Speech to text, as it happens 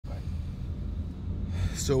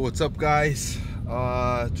So what's up, guys?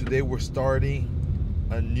 Today we're starting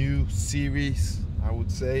a new series. I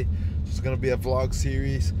would say it's gonna be a vlog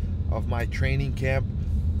series of my training camp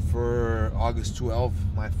for August 12th,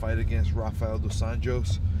 my fight against Rafael dos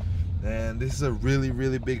Anjos. And this is a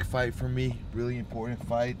really big fight for me, really important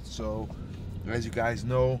fight. So as you guys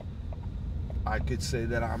know, I could say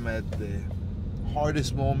that I'm at the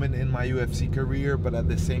hardest moment in my UFC career, but at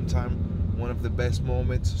the same time one of the best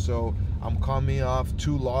moments. So I'm coming off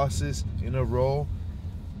 2 losses in a row,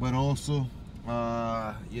 but also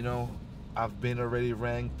you know, I've been already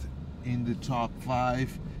ranked in the top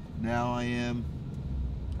 5. Now I am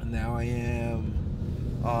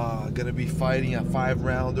gonna be fighting a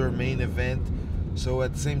 5-rounder main event. So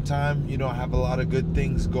at the same time, you know, I have a lot of good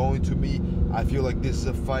things going to me. I feel like this is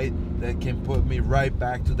a fight that can put me right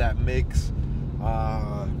back to that mix.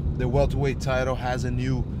 The welterweight title has a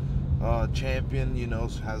new champion, you know,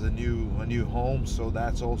 has a new home. So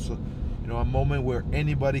that's also, you know, a moment where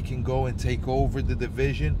anybody can go and take over the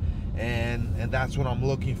division, and that's what I'm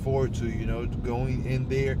looking forward to, you know, going in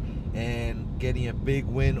there and getting a big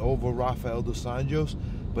win over Rafael dos Anjos.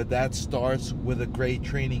 But that starts with a great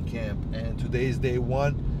training camp, and today's day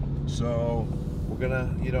 1. So we're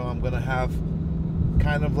gonna, you know, I'm gonna have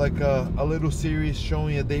kind of like a little series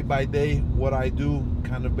showing you day by day what I do,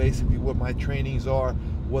 kind of basically what my trainings are,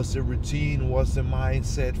 what's the routine, what's the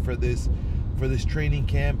mindset for this training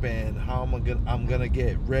camp, and how I'm gonna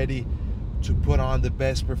get ready to put on the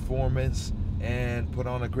best performance and put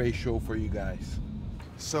on a great show for you guys.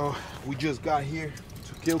 So we just got here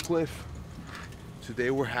to Killcliff.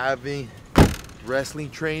 Today we're having wrestling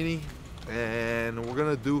training, and we're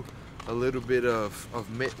gonna do a little bit of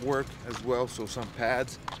mitt work as well, so some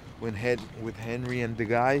pads with Henry and the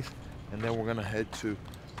guys, and then we're gonna head to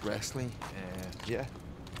wrestling. And yeah,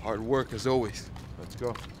 hard work as always. Let's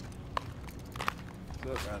go.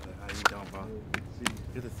 What's up, brother? How you doing, bro?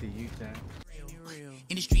 Good to see you, Sam.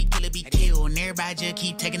 In the street, killer be killed, and everybody just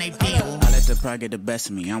keep taking their bill. I let the pride get the best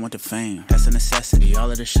of me, I want the fame, that's a necessity.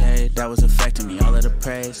 All of the shade, that was affecting me. All of the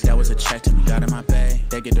praise, that was a check to me. Got in my bag,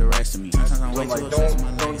 they get the rest of me. Sometimes I'm way too obsessed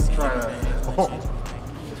with my legacy. I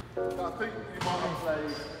think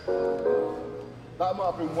that might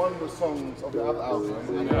have been one of the songs of the other album.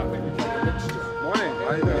 And I think we tried to mixture. Morning.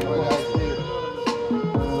 How you doing?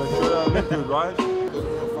 Good, right?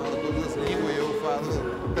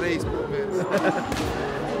 Três por mês.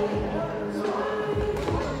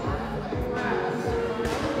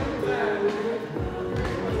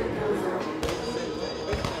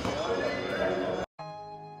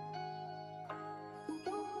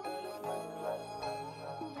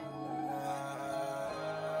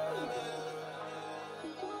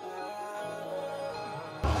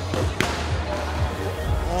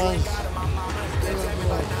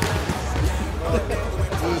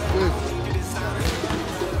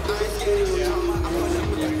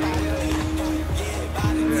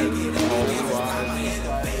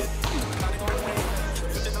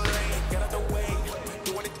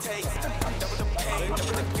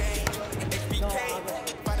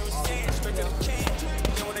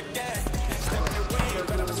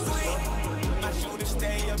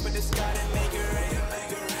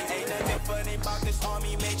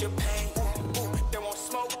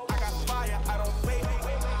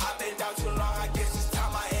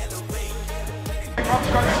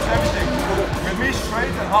 Everything. With me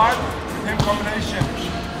straight and hard, with him combination.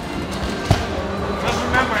 Just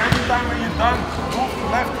remember, every time when you're done, move to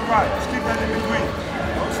left to right. Just keep that in between.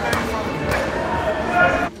 Don't stay in front of me.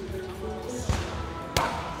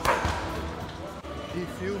 He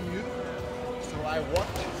filmed you, so I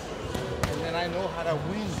watch, and then I know how to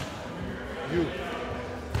win you.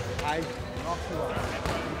 I knock you out.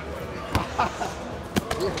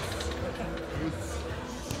 Yes.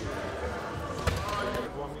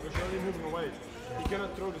 Because you're only moving away. He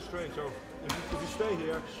cannot throw the straight, so if you stay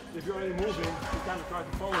here, if you're only moving, he kind of tries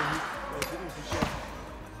to follow you, but it's an easy shot.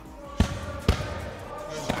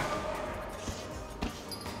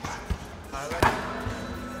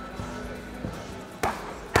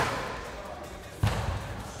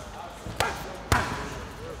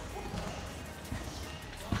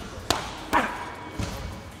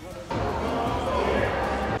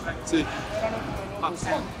 Sí.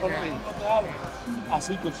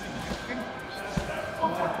 Así pues.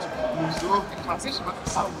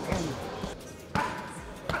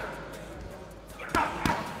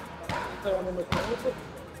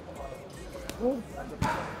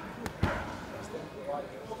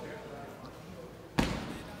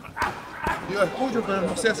 Yo escucho, pero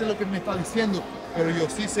no sé hacer lo que me está diciendo, pero yo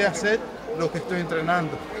sí sé hacer lo que estoy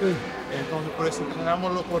entrenando. Entonces por eso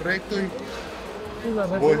entrenamos lo correcto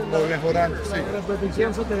voy mejorando, sí.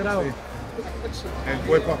 Repetición se te graba. Sí. El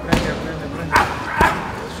cuerpo aprende.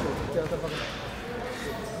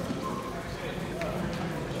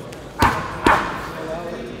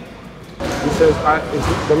 He says,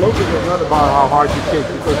 the low kick is not about how hard you kick,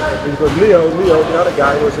 because Leo, the other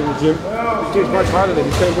guy, was in the gym. He kicks much harder than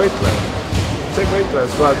the same weight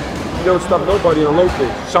class, but you don't stop nobody on low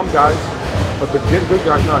kick. Some guys, but the good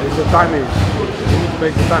guys, no, it's the timing. You need to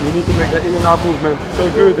make the time. You need to make that in and out movement so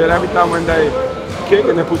good that every time when they kick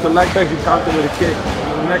and they put the leg back, you counter with a kick.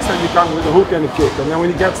 And the next time you counter with a hook and a kick. And then when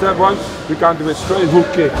he gets that one, you counter with straight hook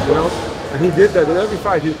kick, you know? And he did that in every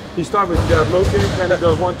fight. He started with that low kick, then he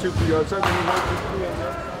goes 1, 2, 3 outside, then he 1, 2, 3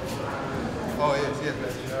 outside. Oh, yes.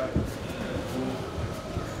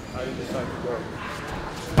 How you decide to go?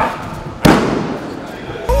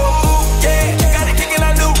 Yeah, gotta kick it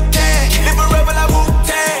like Luque. Live forever like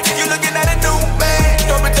Wu-Tang. You looking at a new man.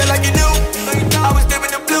 Don't pretend like you knew. I was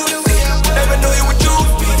dipping the blues. Never knew you would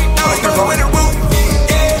choose me. Now you know where the root.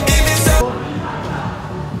 Yeah, even so.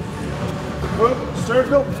 Good,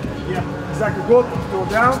 circle. Yeah, exactly. Go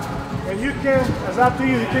down. And you can, as after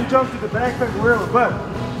you can jump to the backpack wherever. But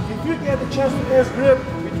if you get the chance to ass grip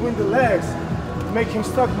between the legs, make him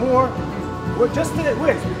stuck more, well, just stay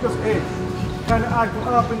with, because hey, kind of act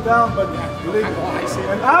up and down, but leave.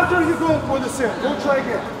 And after you go for the sit, go try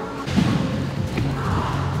again.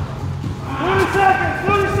 40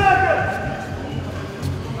 seconds!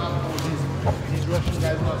 These Russian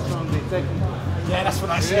guys are not strong, they take them. Yeah, that's what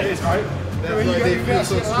I said, right? That's why they feel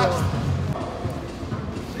so strong.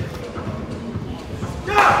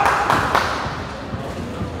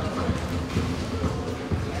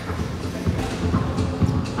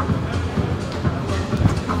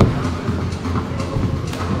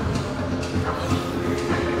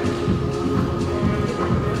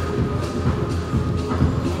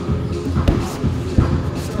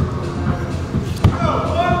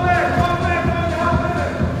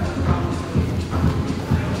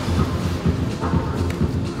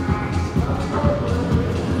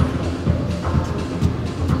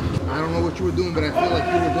 You were doing, but I feel like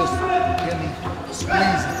you were just getting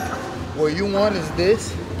squeezed. What you want is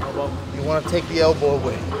this. You want to take the elbow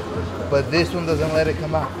away, but this one doesn't let it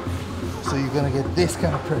come out. So you're gonna get this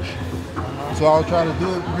kind of pressure. So I'll try to do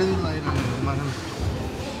it really light. I'm not gonna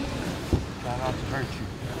try not to hurt you.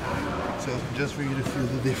 So just for you to feel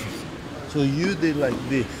the difference. So you did like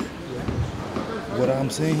this. What I'm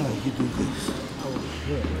saying, like you do this.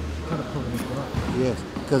 Yes,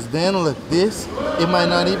 because then like this, it might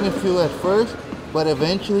not even feel at first, but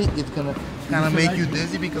eventually it's gonna kind of make you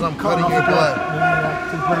dizzy because I'm cutting your blood.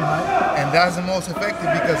 And that's the most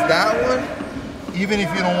effective, because that one, even if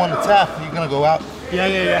you don't want to tap, you're gonna go out. Yeah.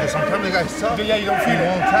 Because sometimes the guy's tough. Yeah, you don't feel he it.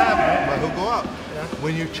 won't tap, but he'll go out. Yeah.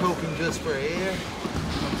 When you're choking just for air,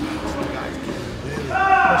 sometimes some guys can really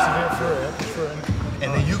persevere for it.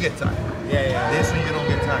 And then you get tired. Yeah. This one you don't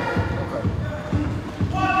get tired.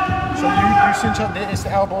 So you cinch up there, it's the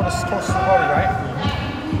elbow that's close to the body, right?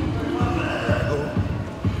 Go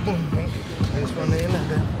boom. This one in and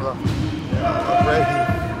then right here.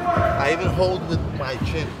 I even hold with my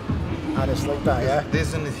chin. Ah, just like that, yeah?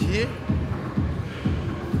 This one is here.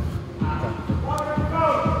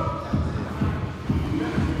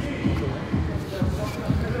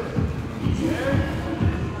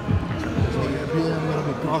 So really I'm gonna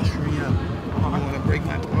be posturing up. I want to break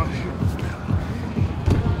my posture.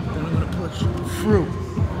 Then I'm gonna push through.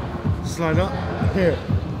 Slide up, here.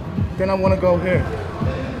 Then I want to go here.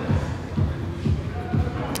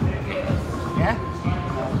 Yeah?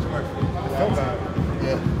 Felt bad.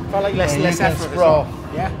 Yeah. Felt like less And you can effort. sprawl.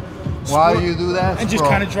 Yeah? While Sprawl. you do that, And just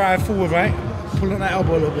sprawl. kind of drive forward, right? Pull on that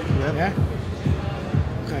elbow a little bit. Yep. Yeah?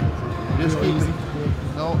 Okay. Just keep it.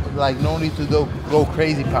 No need to go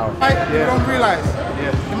crazy power. You don't realize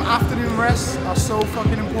them afternoon rests are so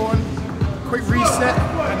fucking important. Quick reset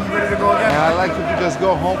and you're ready to go again. And I like to just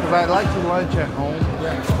go home, because I like to lunch at home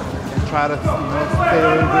and try to stay a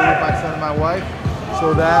little bit with my son and my wife,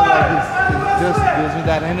 so that it just gives me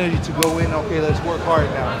that energy to go in. Okay, let's work hard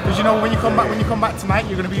now. Because you know when you come back tonight,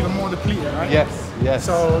 you're gonna be even more depleted, right? Yes.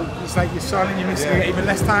 So it's like your son and you miss even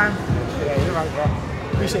less time. Yeah, you're right, bro.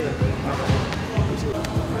 Appreciate it.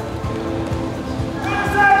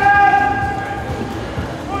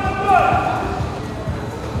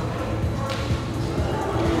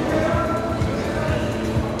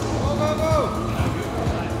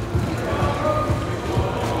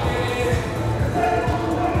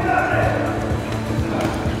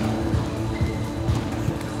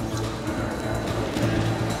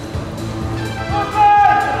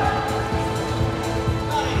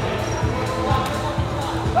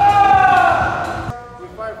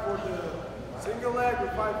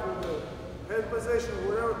 fight for the head position,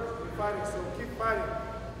 wherever you're fighting. So keep fighting.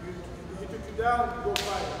 He took you down, you go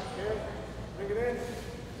fight. Okay? Bring it in.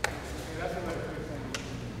 Okay, that's another good thing.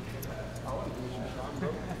 I want to do some shot, bro.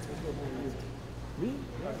 Me?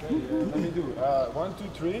 Okay, let me do 1, 2,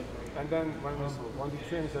 3, and then when we 1, 2,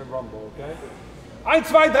 3, and say rumble, okay? 1, 2,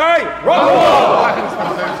 3, rumble!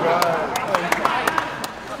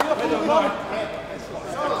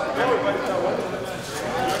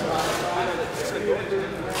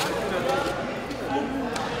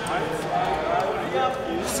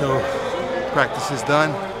 So practice is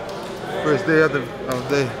done. First day of the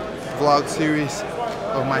vlog series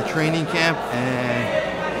of my training camp, and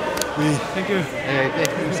thank you. Thank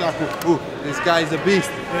you, Saku. Ooh, this guy's a beast,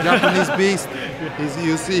 Japanese beast.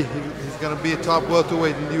 You see, he's gonna be a top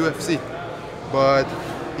welterweight in the UFC. But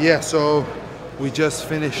yeah, so we just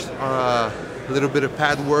finished a little bit of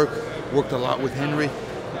pad work. Worked a lot with Henry,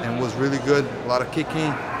 and was really good. A lot of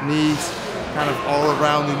kicking, knees, kind of all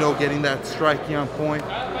around, you know, getting that striking on point.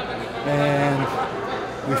 And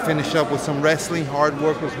we finished up with some wrestling, hard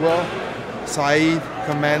work as well. Saeed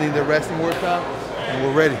commanding the wrestling workout, and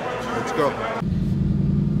we're ready. Let's go.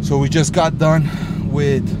 So we just got done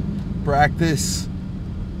with practice.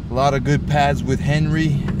 A lot of good pads with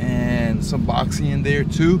Henry and some boxing in there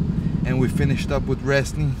too. And we finished up with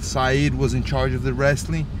wrestling. Saeed was in charge of the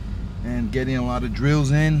wrestling and getting a lot of drills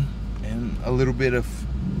in and a little bit of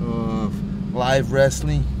live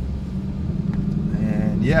wrestling.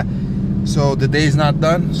 And yeah, so the day's not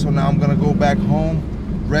done. So now I'm gonna go back home,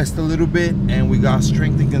 rest a little bit, and we got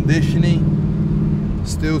strength and conditioning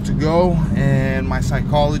still to go, and my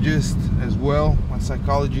psychologist as well, my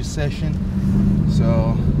psychology session.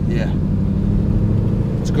 So yeah,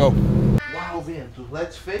 let's go. Wow, Vicente,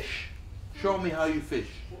 let's fish. Show me how you fish.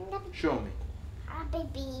 Show me.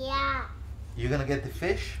 Baby, yeah. You're gonna get the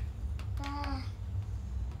fish?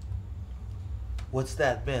 What's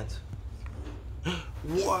that, Bent?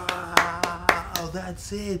 Wow,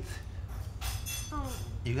 that's it.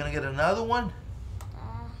 You're gonna get another one?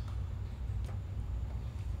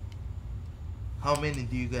 How many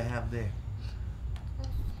do you guys have there?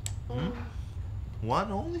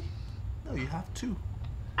 One only? No, you have two.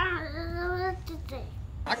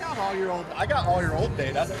 I got all your old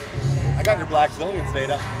data. I got your Black Zillions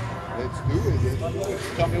data. Let's do it.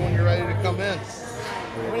 Tell me when you're ready to come in.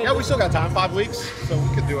 Yeah, we still got time, 5 weeks, so we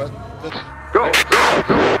could do it. Go!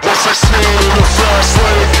 Once I see you in the fast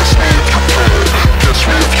lane, catch me if you can. Catch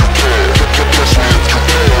me if you can. Catch me if you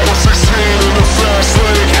can. Once I see you in the fast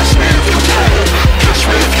lane, catch me if you can. Catch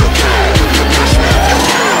me if you can. Catch me if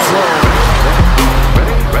you can.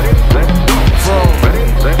 Ready, ready, set, go. Ready,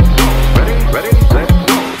 set, go. Ready, ready, set,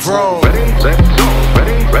 go. Ready, set, go.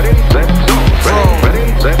 Ready, ready, set, go. Ready,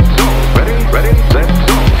 set, go. Ready, ready, set,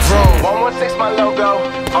 go. 116 my logo,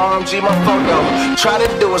 RMG my photo. Try to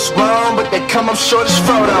do us wrong, but they come up short as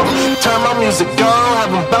Frodo. Turn my music on,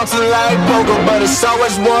 have them bouncing like pogo, but it's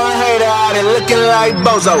always one hater out there looking like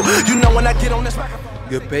Bozo. You know when I get on this microphone.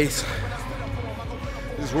 Good pace.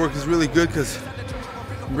 This work is really good because it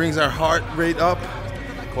brings our heart rate up,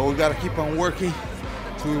 but we gotta keep on working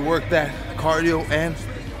so we work that cardio and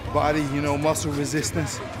body, you know, muscle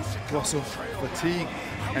resistance, muscle fatigue,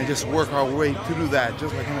 and just work our way through that,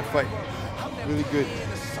 just like in a fight. Really good.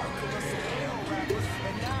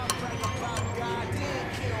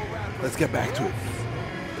 Let's get back to it.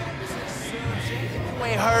 You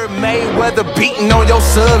ain't heard Mayweather beating on your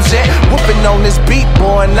subs yet. Whooping on this beat,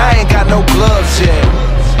 boy, and I ain't got no gloves yet.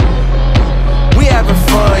 We having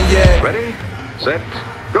fun, yeah. Ready, set,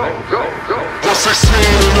 go, go, go. Once I see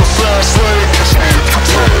you in the fast lane, catch me if you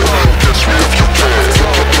can. Catch me if you can.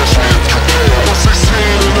 Catch me if you can. Once I see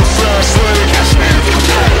you in the fast lane, catch me if you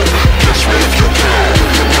can. Catch me if you can.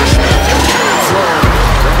 Catch me if you can.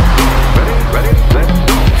 Ready, ready, set,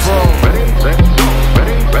 go. Ready, set, go.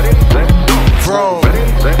 Ready, ready, set, go. Ready,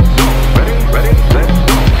 set, go. Ready, ready, set,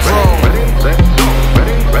 go. Ready, set, go.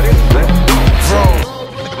 Ready, ready, set, go.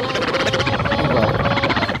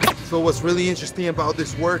 So what's really interesting about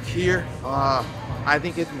this work here, I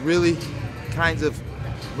think it really kind of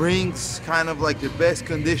brings kind of like the best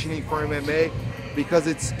conditioning for MMA, because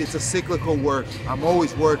it's a cyclical work. I'm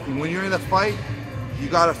always working. When you're in a fight, you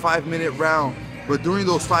got a 5-minute round, but during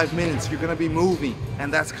those 5 minutes you're gonna be moving,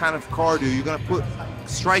 and that's kind of cardio. You're gonna put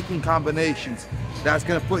striking combinations. That's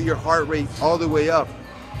gonna put your heart rate all the way up.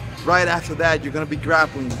 Right after that, you're gonna be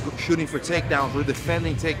grappling, shooting for takedowns or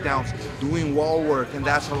defending takedowns, doing wall work, and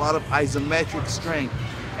that's a lot of isometric strength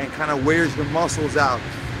and kind of wears the muscles out.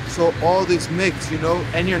 So all this mix, you know,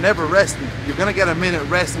 and you're never resting. You're gonna get a minute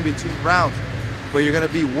rest in between rounds, but you're gonna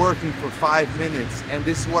be working for 5 minutes. And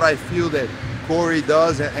this is what I feel that Corey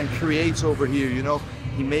does and creates over here, you know.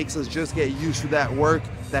 He makes us just get used to that work,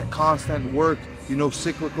 that constant work, you know,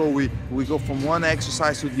 cyclical. We go from one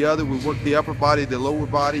exercise to the other. We work the upper body, the lower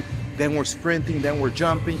body, then we're sprinting, then we're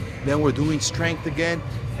jumping, then we're doing strength again,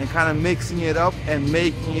 and kind of mixing it up and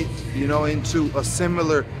making it, you know, into a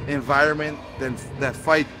similar environment than that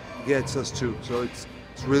fight gets us to. So it's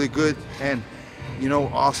really good, and you know,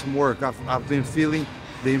 awesome work. I've been feeling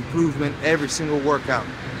the improvement every single workout.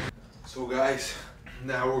 So guys,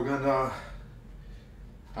 now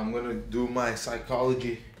I'm gonna do my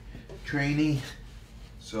psychology training.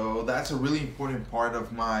 So that's a really important part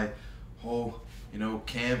of my whole, you know,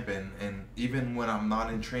 camp, and even when I'm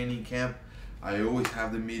not in training camp, I always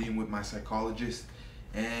have the meeting with my psychologist.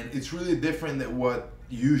 And it's really different than what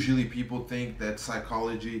usually people think that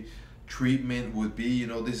psychology treatment would be. You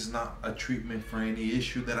know, this is not a treatment for any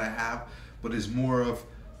issue that I have, but it's more of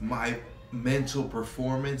my mental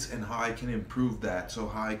performance and how I can improve that. So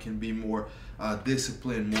how I can be more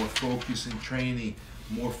disciplined, more focused in training,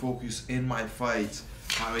 more focused in my fights,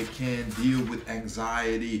 how I can deal with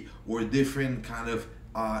anxiety or different kind of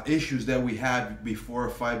issues that we have before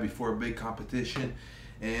a fight, before a big competition.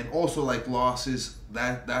 And also like losses,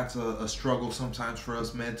 that's a struggle sometimes for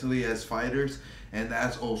us mentally as fighters, and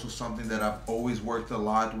that's also something that I've always worked a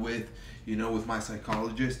lot with, you know, with my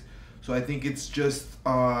psychologist. So I think it's just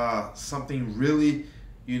something really,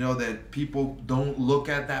 you know, that people don't look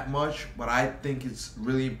at that much, but I think it's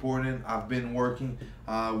really important. I've been working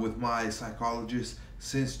with my psychologist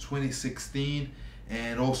since 2016,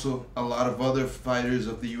 and also a lot of other fighters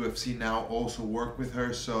of the UFC now also work with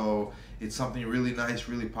her. So it's something really nice,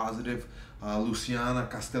 really positive. Luciana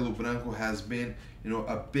Castelo Branco has been, you know,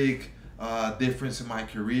 a big difference in my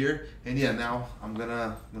career. And yeah, now I'm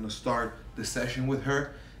gonna start the session with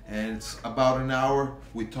her, and it's about an hour.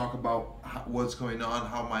 We talk about what's going on,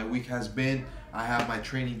 how my week has been. I have my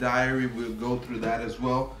training diary. We'll go through that as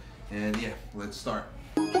well. And yeah, let's start.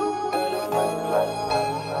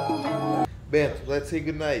 Ben, let's say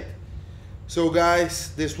goodnight. So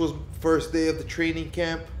guys, this was first day of the training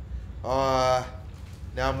camp. Now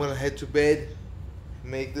I'm gonna head to bed,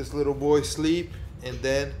 make this little boy sleep, and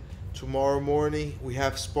then tomorrow morning we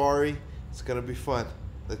have sparring. It's gonna be fun.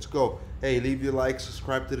 Let's go. Hey, leave your like,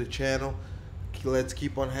 subscribe to the channel. Let's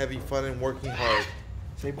keep on having fun and working hard.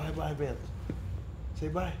 Say bye-bye, Ben. Say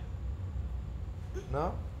bye.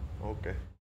 No? Okay.